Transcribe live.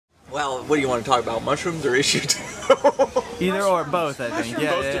Well, what do you want to talk about, mushrooms or issue 2? Either or both, I think.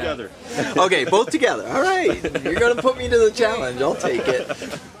 Yeah, both together. Okay, both together. All right. You're going to put me to the challenge. I'll take it.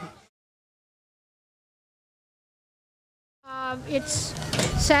 It's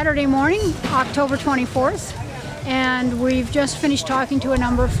Saturday morning, October 24th, and we've just finished talking to a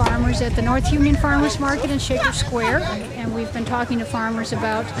number of farmers at the North Union Farmers Market in Shaker Square, and we've been talking to farmers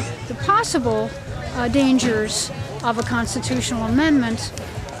about the possible dangers of a constitutional amendment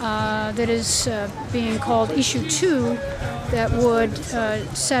that is being called Issue 2 that would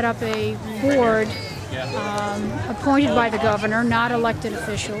set up a board appointed by the governor, not elected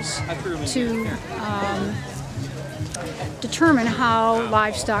officials, to determine how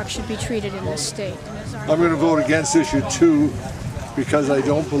livestock should be treated in this state. I'm going to vote against Issue 2 because I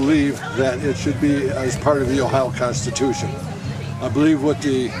don't believe that it should be as part of the Ohio Constitution. I believe what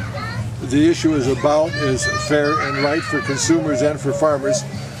the issue is about is fair and right for consumers and for farmers,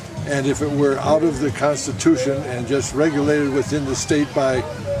 and if it were out of the Constitution and just regulated within the state by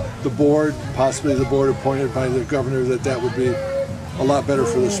the board, possibly the board appointed by the governor, that would be a lot better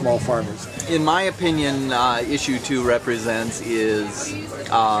for the small farmers. In my opinion, Issue 2 represents is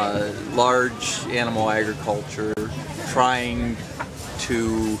large animal agriculture trying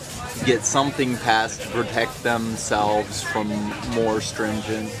to get something passed to protect themselves from more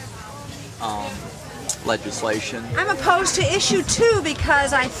stringent legislation. I'm opposed to Issue 2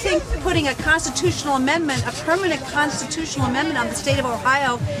 because I think putting a constitutional amendment, a permanent constitutional amendment on the state of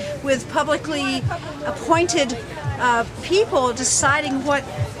Ohio with publicly appointed people deciding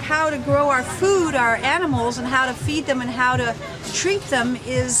how to grow our food, our animals, and how to feed them and how to treat them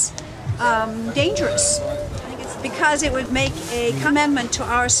is dangerous. I think it's because it would make an amendment to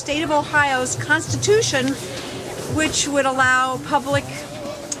our state of Ohio's Constitution, which would allow public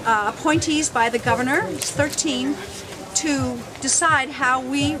appointees by the governor, 13, to decide how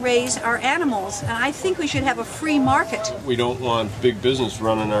we raise our animals. And I think we should have a free market. We don't want big business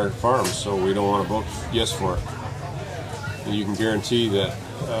running our farms, so we don't want to vote yes for it. And you can guarantee that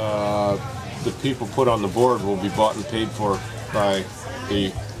the people put on the board will be bought and paid for by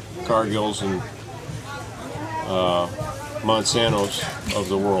the Cargills and Monsantos of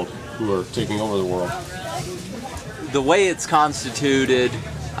the world who are taking over the world. The way it's constituted,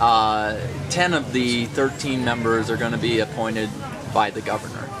 10 of the 13 members are going to be appointed by the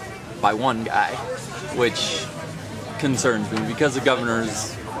governor, by one guy, which concerns me because the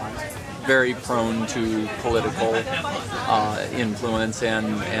governor's very prone to political influence,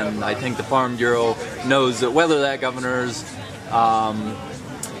 and I think the Farm Bureau knows that whether that governor's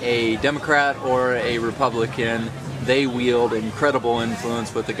a Democrat or a Republican, they wield incredible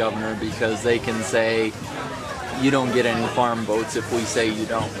influence with the governor because they can say, you don't get any farm votes if we say you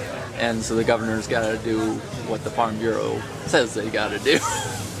don't. And so the governor's got to do what the Farm Bureau says they got to do.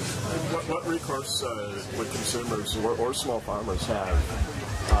 What recourse would consumers or small farmers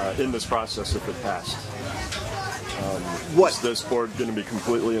have in this process if it passed? Is this board going to be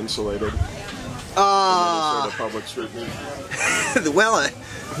completely insulated from any sort of public scrutiny? Well,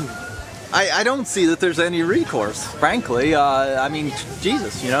 I don't see that there's any recourse, frankly. I mean,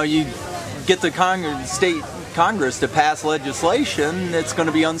 Jesus, you get the state Congress to pass legislation, it's going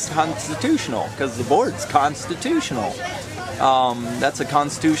to be unconstitutional because the board's constitutional. That's a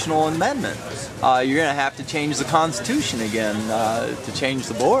constitutional amendment. You're going to have to change the Constitution again to change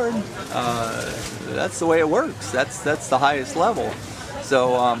the board. That's the way it works. That's the highest level.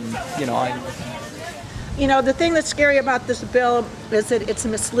 So, the thing that's scary about this bill is that it's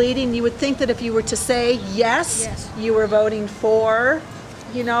misleading. You would think that if you were to say yes. You were voting for,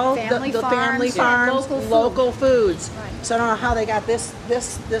 the family farms, local foods. Right. So I don't know how they got this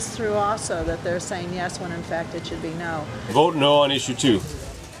through also, that they're saying yes when in fact it should be no. Vote no on Issue 2.